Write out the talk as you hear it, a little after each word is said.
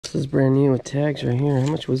This is brand new with tags right here. How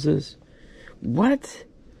much was this? What?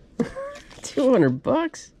 200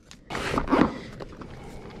 bucks?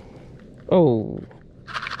 Oh.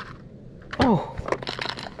 Oh.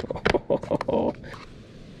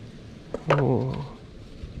 Oh.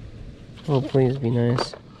 Oh, please be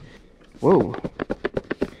nice. Whoa.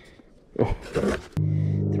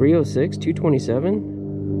 306,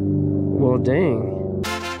 227? Well, dang.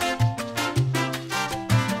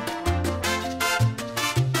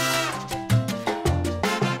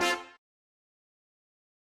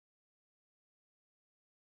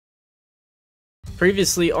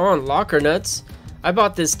 Previously on Locker Nuts, I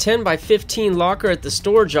bought this 10 by 15 locker at the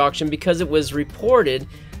storage auction because it was reported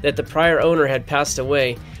that the prior owner had passed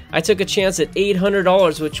away. I took a chance at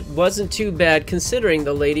 $800, which wasn't too bad considering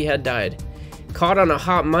the lady had died. Caught on a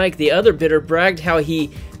hot mic, the other bidder bragged how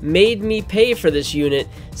he made me pay for this unit.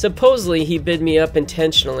 Supposedly he bid me up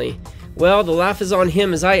intentionally. Well, the laugh is on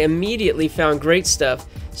him as I immediately found great stuff,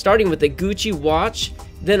 starting with a Gucci watch,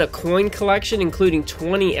 then a coin collection including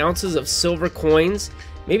 20 ounces of silver coins.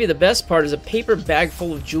 Maybe the best part is a paper bag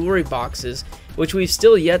full of jewelry boxes, which we've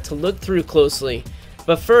still yet to look through closely.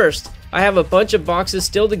 But first, I have a bunch of boxes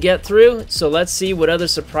still to get through, so let's see what other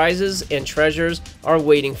surprises and treasures are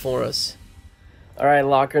waiting for us. Alright,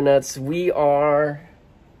 Locker Nuts, we are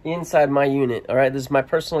inside my unit. Alright, this is my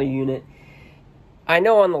personal unit. I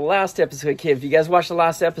know on the last episode, okay, if you guys watched the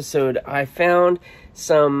last episode, I found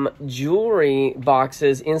some jewelry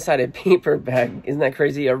boxes inside a paper bag. Isn't that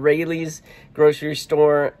crazy? A Rayleigh's grocery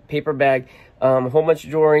store paper bag. A whole bunch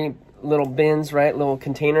of jewelry, little bins, right? Little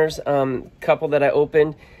containers. Couple that I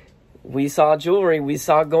opened. We saw jewelry, we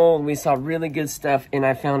saw gold, we saw really good stuff, and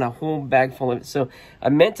I found a whole bag full of it. So I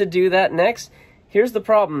meant to do that next. Here's the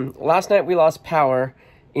problem. Last night we lost power.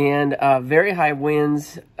 And very high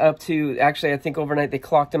winds up to, actually I think overnight they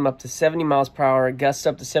clocked them up to 70 miles per hour, gusts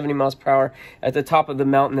up to 70 miles per hour at the top of the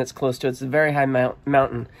mountain that's close to it. It's a very high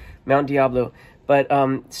mountain, Mount Diablo. But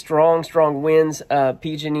strong winds.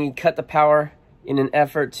 PG&E cut the power in an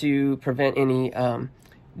effort to prevent any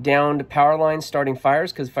downed power lines starting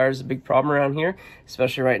fires, because fire is a big problem around here,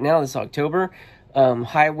 especially right now, this October.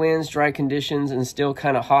 High winds, dry conditions, and still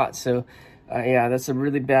kind of hot. So yeah, that's a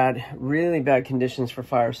really bad conditions for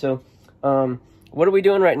fire. So, what are we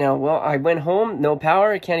doing right now? Well, I went home, no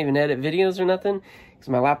power. I can't even edit videos or nothing because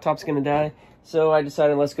my laptop's going to die. So I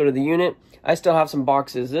decided let's go to the unit. I still have some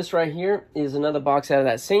boxes. This right here is another box out of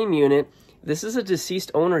that same unit. This is a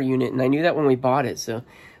deceased owner unit, and I knew that when we bought it. So,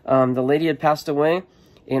 the lady had passed away,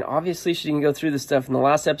 and obviously she didn't go through the stuff. In the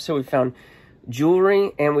last episode, we found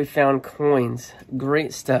jewelry and we found coins.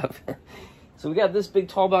 Great stuff. So we got this big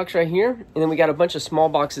tall box right here, and then we got a bunch of small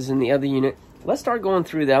boxes in the other unit. Let's start going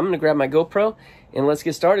through that. I'm going to grab my GoPro, and let's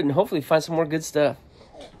get started and hopefully find some more good stuff.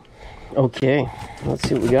 Okay, let's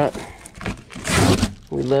see what we got.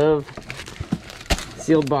 We love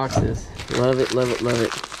sealed boxes. Love it, love it, love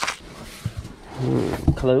it.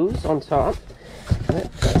 Clothes on top.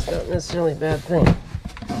 That's not necessarily a bad thing.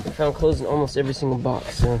 I found clothes in almost every single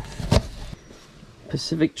box. So.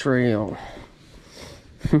 Pacific Trail.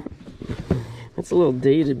 It's a little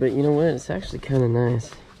dated, but you know what? It's actually kind of nice.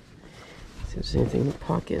 See if there's anything in the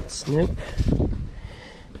pockets. Nope.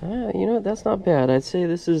 You know what? That's not bad. I'd say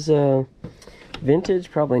this is vintage,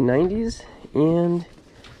 probably 90s, and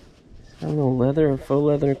I don't know, leather or faux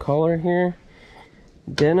leather collar here.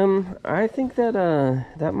 Denim. I think that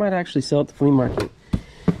that might actually sell at the flea market.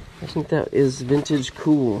 I think that is vintage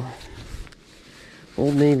cool.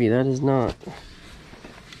 Old Navy. That is not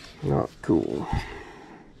cool.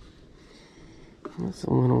 That's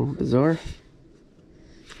a little bizarre.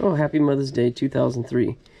 Oh, Happy Mother's Day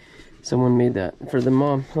 2003. Someone made that for the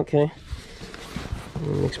mom. Okay.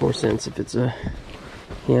 It makes more sense if it's a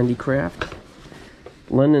handicraft.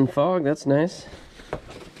 London Fog, that's nice.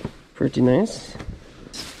 Pretty nice.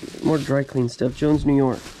 More dry clean stuff. Jones, New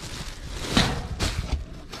York.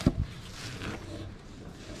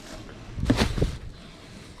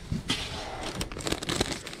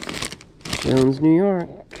 Jones, New York.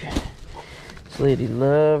 This lady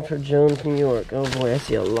loved her Jones, New York. Oh boy, I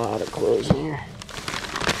see a lot of clothes in here.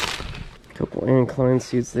 A couple Anne Klein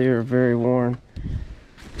suits there are very worn.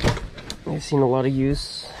 I've seen a lot of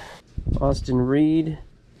use. Austin Reed.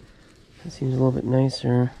 That seems a little bit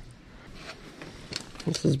nicer.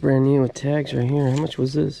 This is brand new with tags right here. How much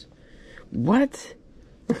was this? What?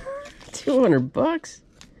 200 bucks?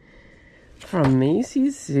 From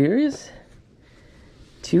Macy's? Serious?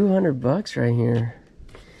 200 bucks right here.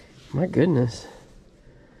 My goodness.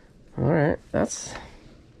 Alright, that's...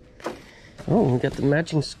 Oh, we got the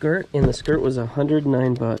matching skirt, and the skirt was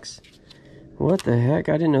 109 bucks. What the heck?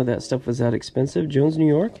 I didn't know that stuff was that expensive. Jones, New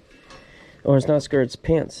York? Oh, it's not skirts,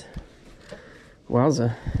 pants.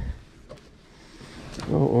 Wowza.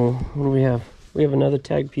 Uh-oh. What do we have? We have another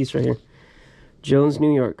tag piece right here. Jones,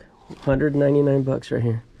 New York. 199 bucks right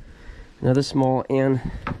here. Another small, and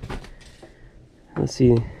let's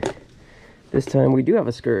see. This time we do have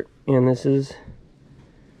a skirt, and this is,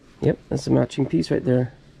 yep, that's a matching piece right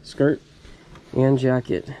there. Skirt and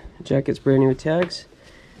jacket. Jacket's brand new with tags.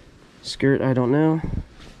 Skirt, I don't know.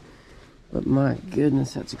 But my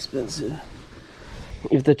goodness, that's expensive.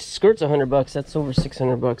 If the skirt's 100 bucks, that's over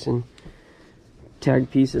 600 bucks in tag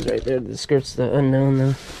pieces right there. The skirt's the unknown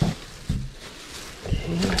though.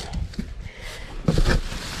 Okay.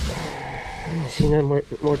 I see no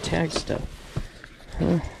more tag stuff.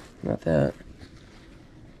 Huh? Not that.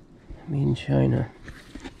 Made in China.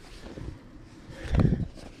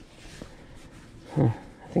 Huh.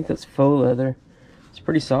 I think that's faux leather. It's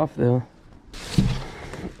pretty soft though.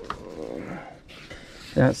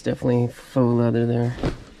 That's definitely faux leather there.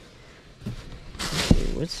 Okay,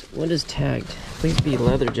 what is tagged? Please be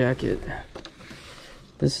leather jacket.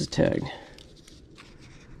 This is tagged.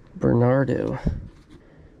 Bernardo.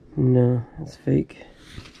 No, that's fake.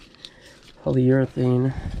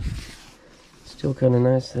 Polyurethane. Still kind of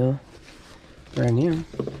nice though. Brand new.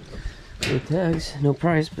 With tags. No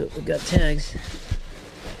price, but we got tags.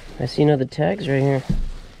 I see another tags right here.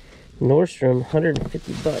 Nordstrom,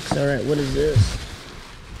 150 bucks. Alright, what is this?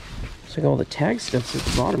 Looks like all the tag stuff's at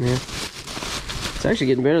the bottom here. It's actually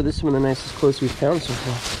getting better. This is one of the nicest clothes we've found so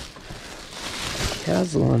far.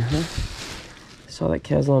 Caslon, huh? I saw that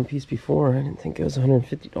Caslon piece before. I didn't think it was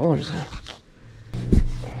 $150 though.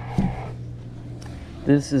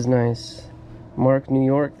 This is nice. Mark, New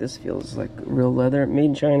York. This feels like real leather. Made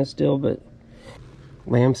in China still, but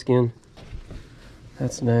lambskin.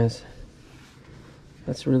 That's nice.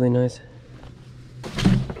 That's really nice.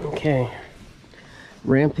 Okay.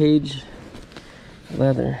 Rampage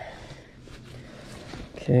leather.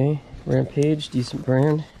 Okay. Rampage, decent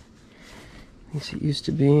brand. At least it used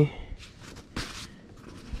to be.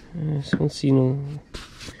 This one's seen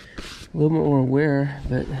a little bit more wear,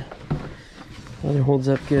 but leather holds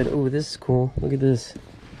up good. Oh, this is cool. Look at this.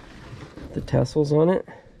 The tassels on it.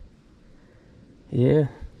 Yeah.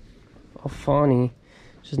 Alfani.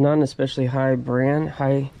 Which is not an especially high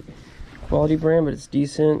quality brand, but it's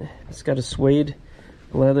decent. It's got a suede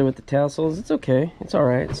leather with the tassels. It's okay. It's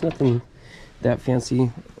alright. It's nothing that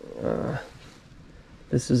fancy.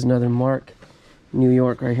 This is another Mark, New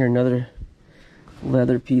York right here. Another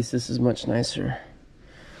leather piece. This is much nicer.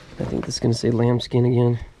 I think this is going to say lambskin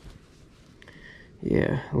again.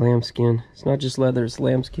 Yeah, lambskin. It's not just leather, it's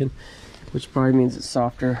lambskin, which probably means it's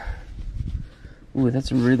softer. Ooh,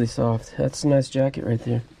 that's really soft. That's a nice jacket right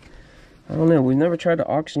there. I don't know. We've never tried to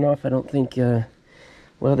auction off, I don't think,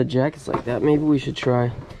 leather jackets like that. Maybe we should try.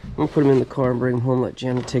 I'm going to put them in the car and bring them home, let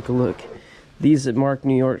Janet take a look. These at Mark,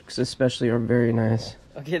 New York especially are very nice.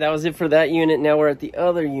 Okay, that was it for that unit. Now we're at the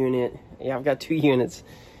other unit. Yeah, I've got two units.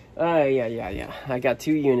 Yeah. I got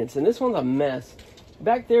two units, and this one's a mess.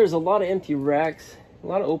 Back there is a lot of empty racks, a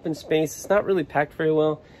lot of open space. It's not really packed very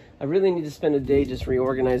well. I really need to spend a day just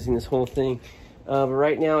reorganizing this whole thing. But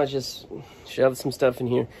right now, I just shoved some stuff in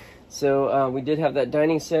here. So we did have that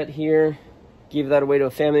dining set here. Gave that away to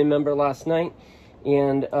a family member last night,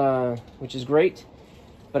 and which is great.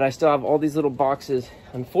 But I still have all these little boxes.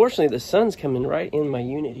 Unfortunately, the sun's coming right in my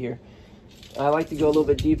unit here. I like to go a little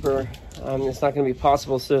bit deeper. It's not going to be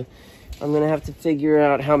possible, so I'm going to have to figure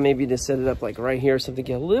out how maybe to set it up like right here or something,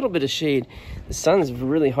 get a little bit of shade. The sun's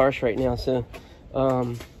really harsh right now, so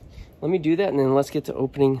let me do that, and then let's get to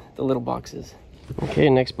opening the little boxes. Okay,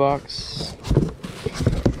 next box.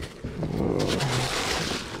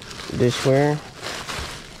 Dishware.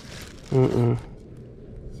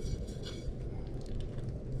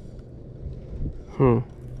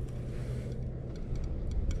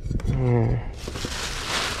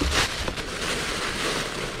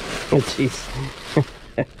 Oh, jeez.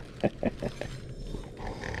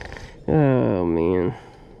 Oh, man.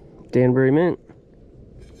 Danbury mint.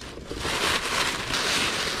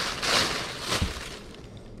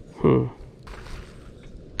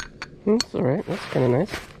 That's alright. That's kind of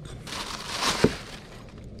nice.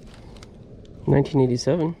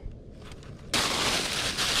 1987.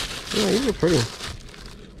 Yeah, these are pretty.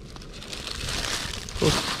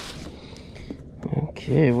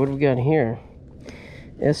 Okay, what do we got here?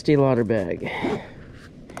 Estee Lauder bag.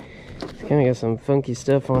 It's kind of got some funky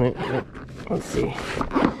stuff on it. But let's see.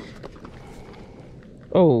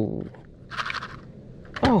 Oh.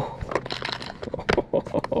 Oh.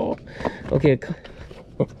 Okay.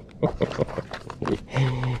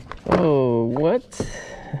 Oh, What?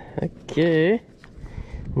 Okay.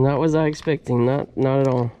 Not what I was expecting. Not at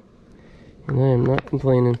all. And I am not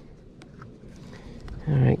complaining.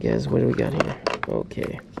 Alright guys, what do we got here?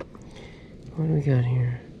 Okay. What do we got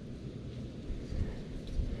here?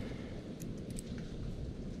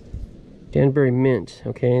 Danbury Mint.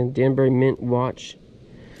 Okay, Danbury Mint watch.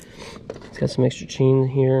 It's got some extra chain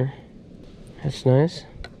here. That's nice.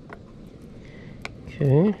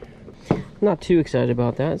 Okay. Not too excited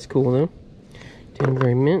about that. It's cool though.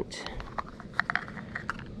 Danbury Mint.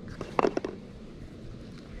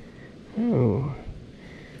 Oh.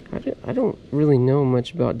 I don't really know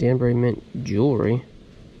much about Danbury Mint jewelry.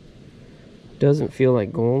 Doesn't feel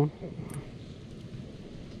like gold.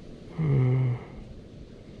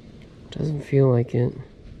 Doesn't feel like it.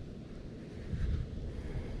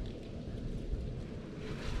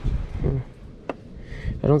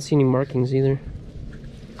 I don't see any markings either.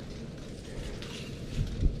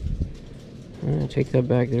 Take that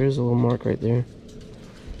back. There is a little mark right there.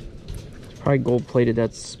 It's probably gold plated.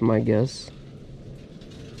 That's my guess.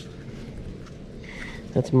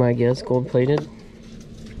 That's my guess. Gold plated.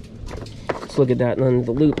 Let's look at that. And then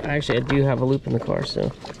the loop. Actually, I do have a loop in the car,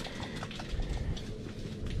 so.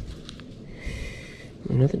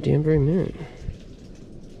 Another Danbury Mint.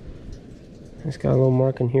 It's got a little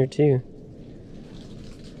mark in here too.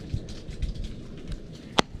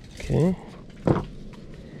 Okay.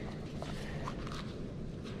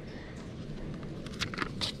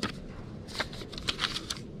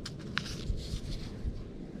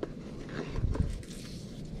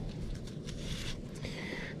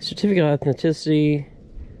 Certificate of authenticity.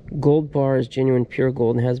 Gold bar is genuine pure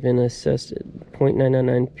gold and has been assessed at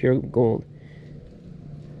 0.999 pure gold.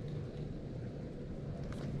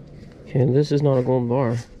 Okay, this is not a gold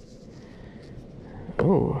bar.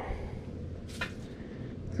 Oh.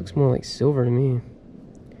 Looks more like silver to me.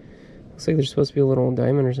 Looks like there's supposed to be a little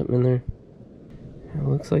diamond or something in there. It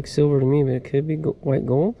looks like silver to me, but it could be white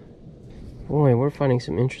gold. Boy, we're finding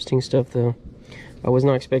some interesting stuff though. I was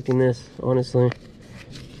not expecting this, honestly.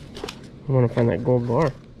 I want to find that gold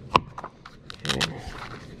bar. Okay.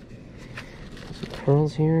 Some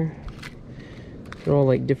pearls here. They're all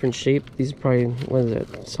like different shape. These are probably, what is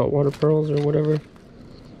that, saltwater pearls or whatever.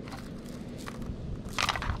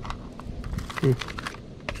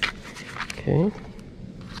 Okay.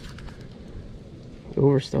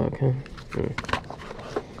 Overstock, huh? Let's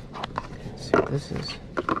see what this is.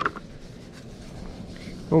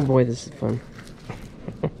 Oh boy, this is fun.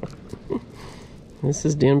 This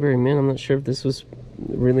is Danbury Mint. I'm not sure if this was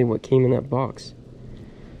really what came in that box.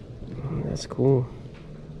 Oh, that's cool.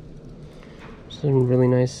 Some really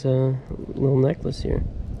nice little necklace here.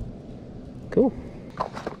 Cool.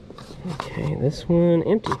 Okay, this one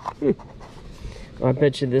empty. Oh, I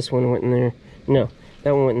bet you this one went in there. No,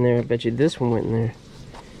 that one went in there. I bet you this one went in there.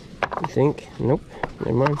 You think? Nope.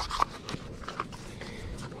 Never mind.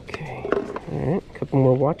 Okay. Alright, a couple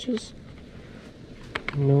more watches.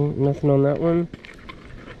 No, nothing on that one.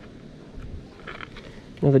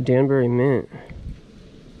 Another Danbury Mint.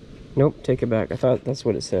 Nope, take it back. I thought that's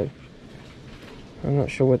what it said. I'm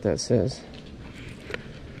not sure what that says.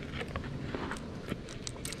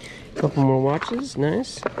 Couple more watches,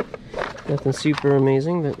 nice. Nothing super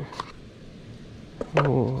amazing, but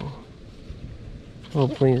oh,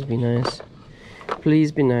 please be nice.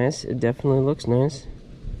 Please be nice. It definitely looks nice.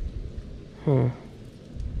 Huh.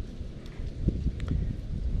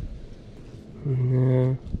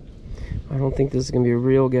 No, I don't think this is gonna be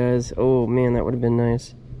real, guys. Oh man, that would have been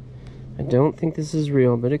nice. I don't think this is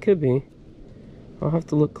real, but it could be. I'll have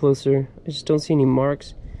to look closer. I just don't see any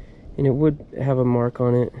marks, and it would have a mark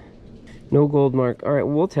on it. No gold mark. All right,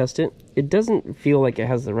 we'll test it. It doesn't feel like it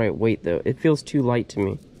has the right weight, though. It feels too light to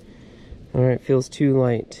me. All right, feels too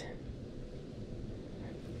light.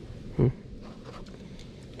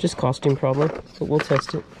 Just costume probably, but we'll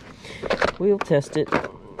test it. We'll test it.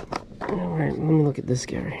 All right, let me look at this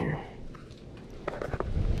guy right here.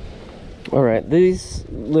 All right, this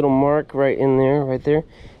little mark right in there, right there,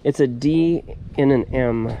 it's a D and an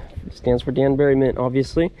M. It stands for Danbury Mint,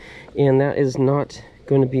 obviously, and that is not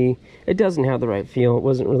going to be, it doesn't have the right feel. It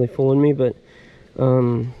wasn't really fooling me, but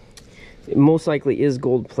it most likely is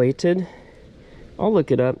gold plated. I'll look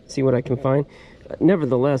it up, see what I can find.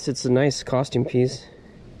 Nevertheless, it's a nice costume piece,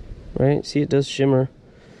 right? See, it does shimmer.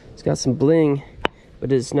 It's got some bling,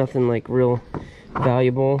 but it's nothing like real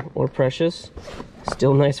valuable or precious.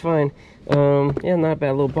 Still nice find. Yeah, not a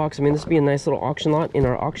bad little box. I mean, this would be a nice little auction lot in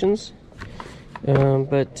our auctions,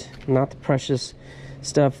 but not the precious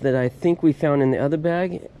stuff that I think we found in the other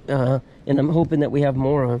bag, and I'm hoping that we have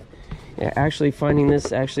more of. Yeah, actually finding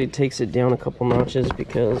this actually takes it down a couple notches,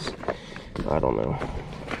 because I don't know.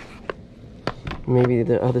 Maybe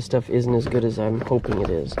the other stuff isn't as good as I'm hoping it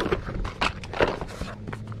is.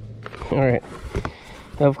 Alright.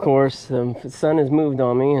 Of course, the sun has moved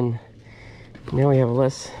on me, and now we have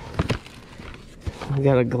less. We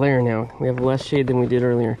got a glare now. We have less shade than we did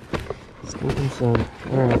earlier. Sun.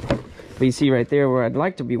 Alright. But you see right there where I'd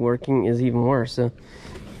like to be working is even worse. So.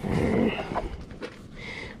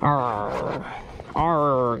 Arg.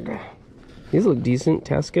 Arg. These look decent.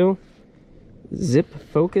 Tasco. Zip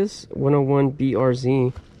Focus 101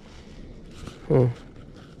 BRZ. Huh.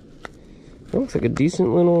 That looks like a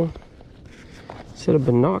decent little set of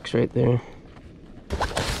binocs right there.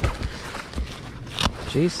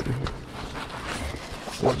 Jason.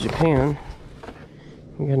 So Japan.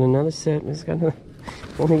 We got another set. It's got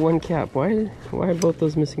only one cap. Why are both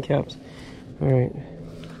those missing caps? Alright.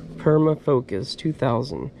 Perma Focus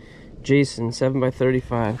 2000. Jason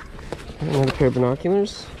 7x35. Another pair of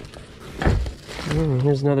binoculars.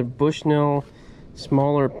 Here's another Bushnell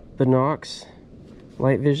smaller binocs.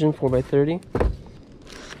 Light vision 4x30.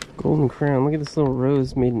 Golden crown. Look at this little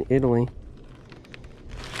rose made in Italy.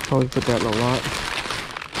 Probably put that in a lot.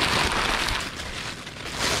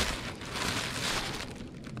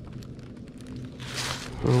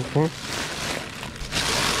 Okay.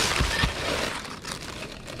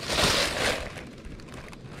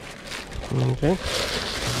 Okay.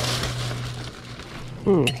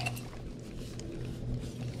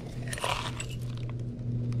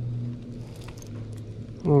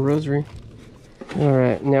 Little rosary.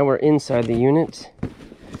 Alright, now we're inside the unit.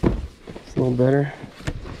 It's a little better.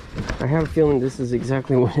 I have a feeling this is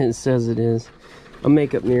exactly what it says it is. A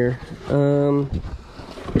makeup mirror.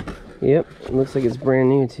 Yep, it looks like it's brand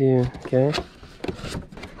new too. Okay.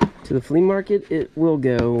 To the flea market it will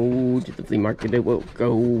go. To the flea market it will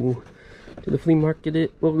go. To the flea market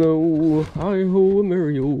it will go. Hi-ho,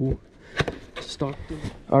 Mario. Stockton.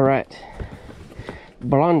 Alright.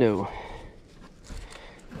 Blondo.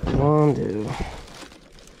 Blondo.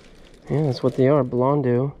 Yeah, that's what they are.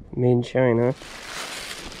 Blondo. Made in China.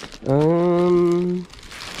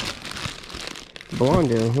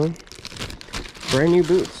 Blondo, huh? Brand new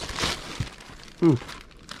boots.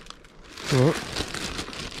 Yep.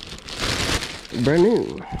 Brand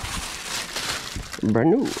new. Brand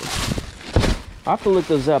new. I'll have to look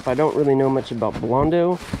those up. I don't really know much about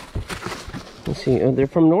Blondo. Let's see. They're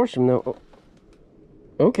from Nordstrom, though.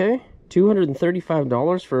 Okay.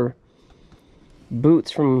 $235 for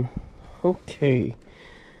boots from... Okay.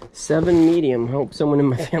 7 medium. Hope someone in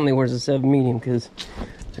my family wears a 7 medium, because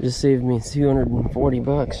it just saved me 240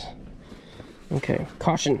 bucks. Okay.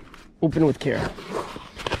 Caution. Open with care.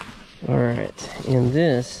 Alright. And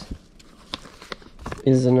this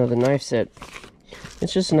is another knife set.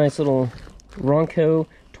 It's just a nice little Ronco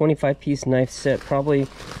 25-piece knife set. Probably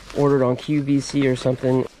ordered on QVC or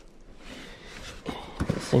something.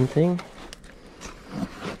 Same thing.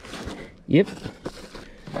 Yep.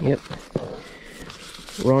 Yep.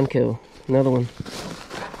 Ronco. Another one.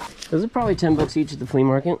 Those are probably 10 bucks each at the flea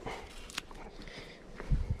market.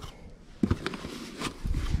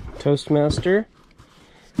 Toastmaster.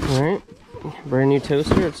 Alright. Brand new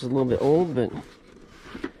toaster. It's a little bit old, but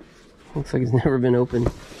looks like it's never been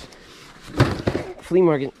opened. Flea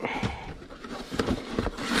market.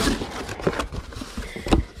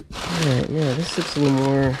 Alright, yeah, this looks a little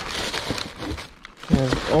more... I'm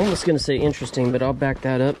almost going to say interesting, but I'll back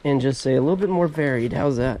that up and just say a little bit more varied.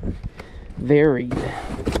 How's that? Varied.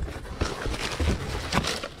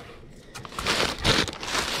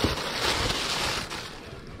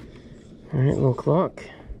 Alright, little clock.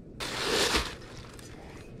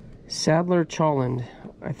 Sadler Cholland.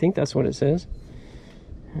 I think that's what it says.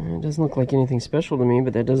 It doesn't look like anything special to me,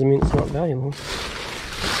 but that doesn't mean it's not valuable.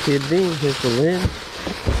 Could be. Here's the lid.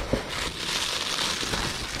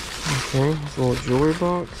 Okay, this little jewelry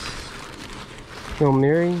box. Hail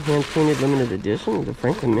Mary, hand-painted limited edition. The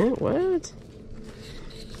Franklin Mint. What?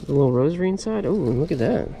 The little rosary inside. Oh, look at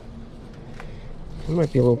that. There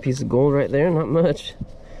might be a little piece of gold right there. Not much.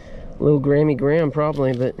 A little Grammy Graham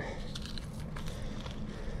probably, but...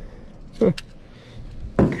 Huh.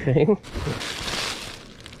 Okay.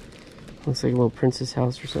 Looks like a little princess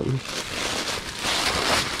house or something.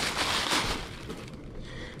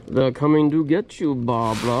 They're coming to get you,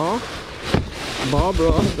 Barbara.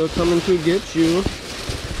 Barbara, they're coming to get you.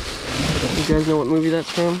 You guys know what movie that's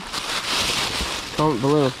from? Comment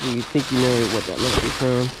below if you think you know what that must be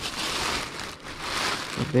from.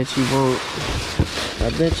 I bet you won't. I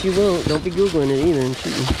bet you won't. Don't be Googling it either and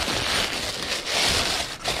cheating.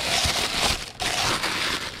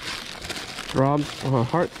 Throb,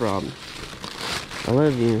 heartthrob. I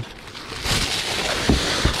love you.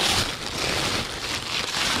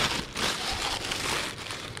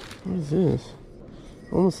 What is this?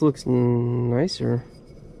 Almost looks nicer.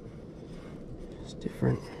 It's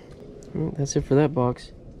different. Well, that's it for that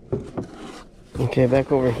box. Okay,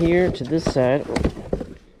 back over here to this side.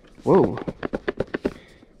 Whoa.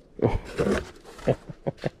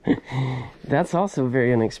 That's also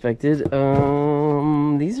very unexpected.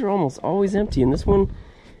 These are almost always empty, and this one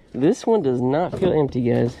does not feel empty,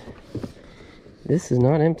 guys. This is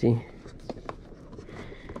not empty.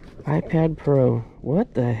 iPad Pro.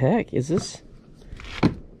 What the heck? Is this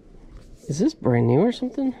brand new or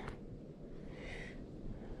something?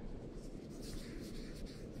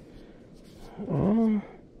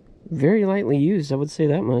 Very lightly used, I would say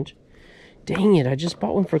that much. Dang it, I just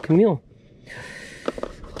bought one for Camille.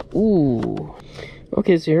 Ooh.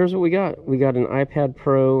 Okay, so here's what we got. We got an iPad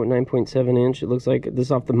Pro 9.7 inch. It looks like this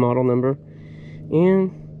off the model number.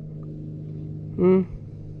 And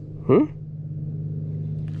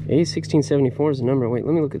A1674 is the number. Wait,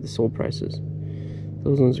 let me look at the sold prices.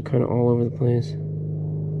 Those ones are kind of all over the place.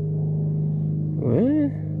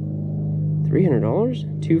 What?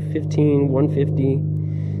 $300? $215,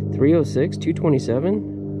 $150, $306, $227?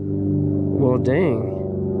 Well, dang.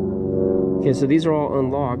 Okay, so these are all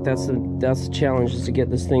unlocked. That's the challenge, is to get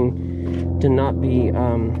this thing to not be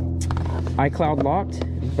iCloud locked.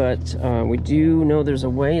 But we do know there's a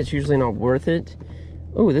way. It's usually not worth it.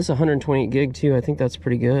 Oh, this is 128 gig too. I think that's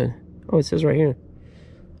pretty good. Oh, it says right here,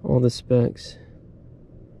 all the specs.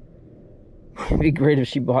 It'd be great if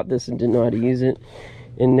she bought this and didn't know how to use it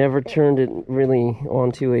and never turned it really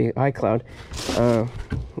onto a iCloud.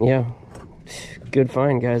 Yeah, good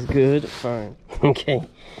find, guys. Good find. Okay.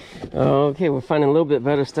 Okay, we're finding a little bit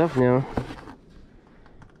better stuff now.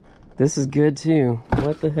 This is good too.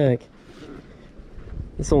 What the heck?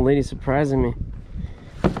 This old lady's surprising me.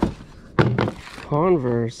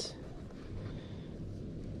 Converse.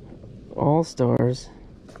 All-Stars.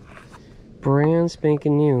 Brand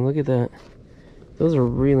spanking new. Look at that. Those are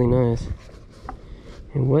really nice.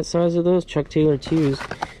 And what size are those? Chuck Taylor 2s.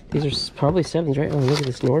 These are probably 7s, right? Oh, look at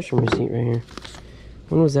this Nordstrom receipt right here.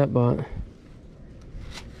 When was that bought?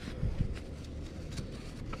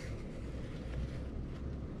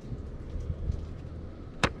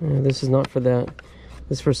 This is not for that.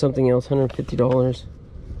 This is for something else, $150.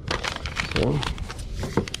 So,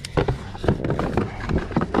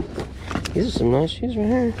 these are some nice shoes right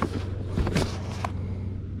here.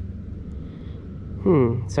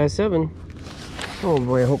 Size 7. Oh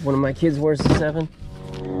boy, I hope one of my kids wears a 7.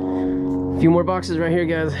 A few more boxes right here,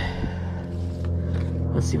 guys.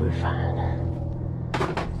 Let's see what we find.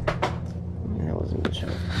 That wasn't a good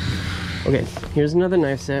shot. Okay, here's another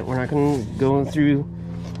knife set. We're not going to go through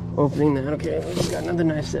opening that. Okay, we just got another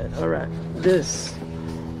knife set. All right, this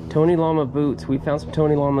Tony Llama boots. We found some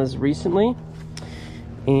Tony Llamas recently,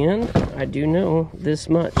 and I do know this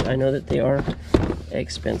much. I know that they are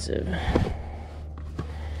expensive.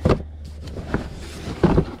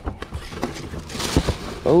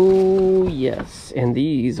 Oh yes, and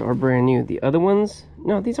these are brand new. The other ones,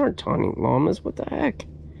 no, these aren't Tony Llamas. What the heck?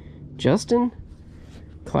 Justin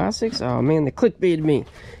Classics. Oh man, they clickbaited me.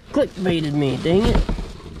 Clickbaited me. Dang it.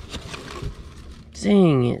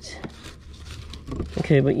 Dang it.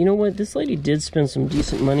 Okay, but you know what? This lady did spend some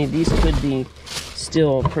decent money. These could be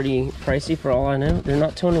still pretty pricey for all I know. They're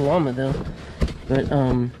not Tony Llama though. But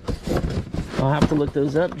I'll have to look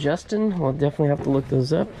those up. Justin, I'll definitely have to look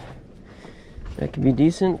those up. That could be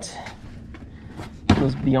decent.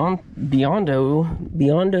 Those Blondo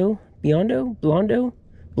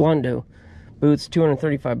boots,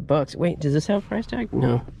 $235. Wait, does this have a price tag?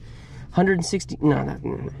 No. 160.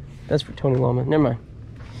 No, that's for Tony Llama. Never mind.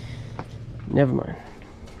 Never mind.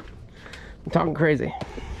 I'm talking crazy.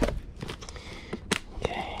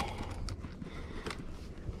 Okay.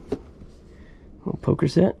 Little poker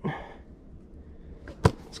set.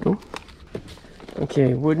 Let's go.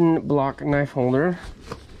 Okay, wooden block knife holder.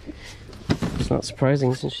 It's not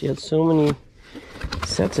surprising since she had so many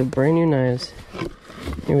sets of brand new knives.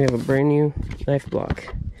 Here we have a brand new knife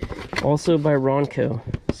block. Also by Ronco.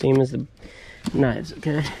 Same as the knives,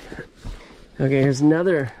 okay? Okay, here's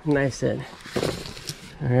another knife set.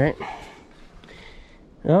 Alright.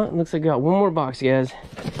 Well, it looks like I got one more box, guys.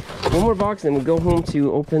 One more box, then we'll go home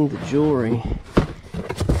to open the jewelry.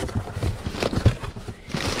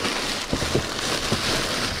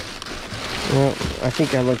 Well, I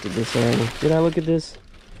think I looked at this already. Did I look at this?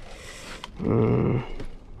 No,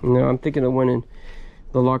 I'm thinking of one in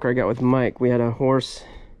the locker I got with Mike. We had a horse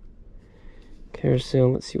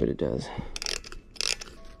carousel. Let's see what it does.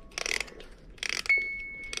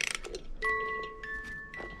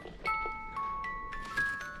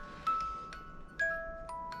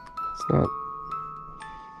 It's not.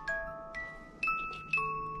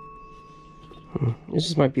 This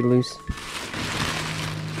just might be loose.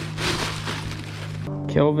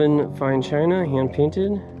 Kelvin Fine China, hand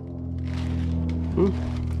painted.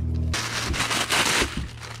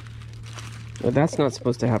 Well, that's not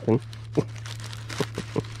supposed to happen.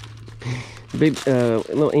 Big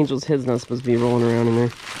little angel's head's not supposed to be rolling around in there.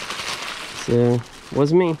 So,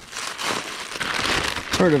 wasn't me.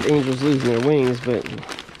 Heard of angels losing their wings, but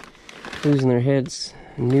losing their heads,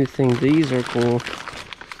 new thing. These are cool.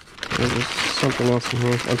 There's something else in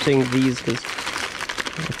here. I'm saying these because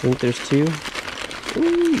I think there's two.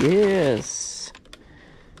 Ooh, yes.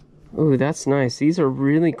 Ooh, that's nice. These are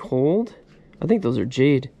really cold. I think those are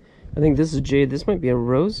jade. I think this is jade. This might be a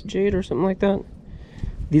rose jade or something like that.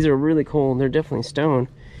 These are really cold. They're definitely stone.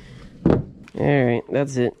 Alright,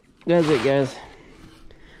 that's it. That's it, guys.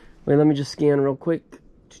 Wait, let me just scan real quick.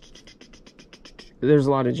 There's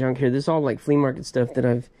a lot of junk here. This is all like flea market stuff that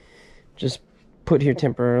I've just put here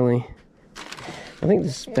temporarily. I think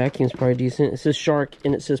this vacuum's probably decent. It says Shark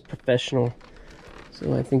and it says professional.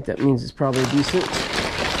 So I think that means it's probably decent.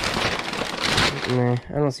 Nah,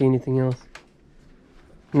 I don't see anything else.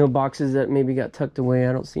 No boxes that maybe got tucked away.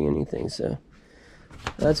 I don't see anything, so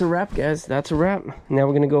that's a wrap, guys. That's a wrap. Now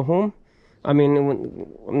we're gonna go home. I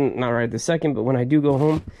mean, not right this second, but when I do go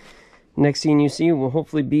home, next thing you see will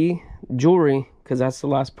hopefully be jewelry, because that's the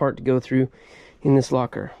last part to go through in this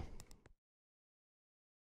locker.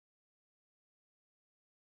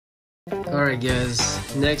 Alright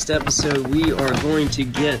guys, next episode we are going to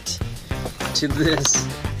get to this.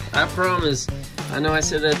 I promise. I know I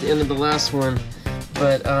said that at the end of the last one,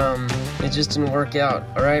 but it just didn't work out.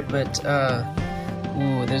 Alright, but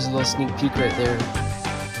ooh, there's a little sneak peek right there.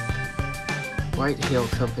 White Hail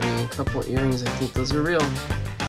Company, a couple earrings, I think those are real.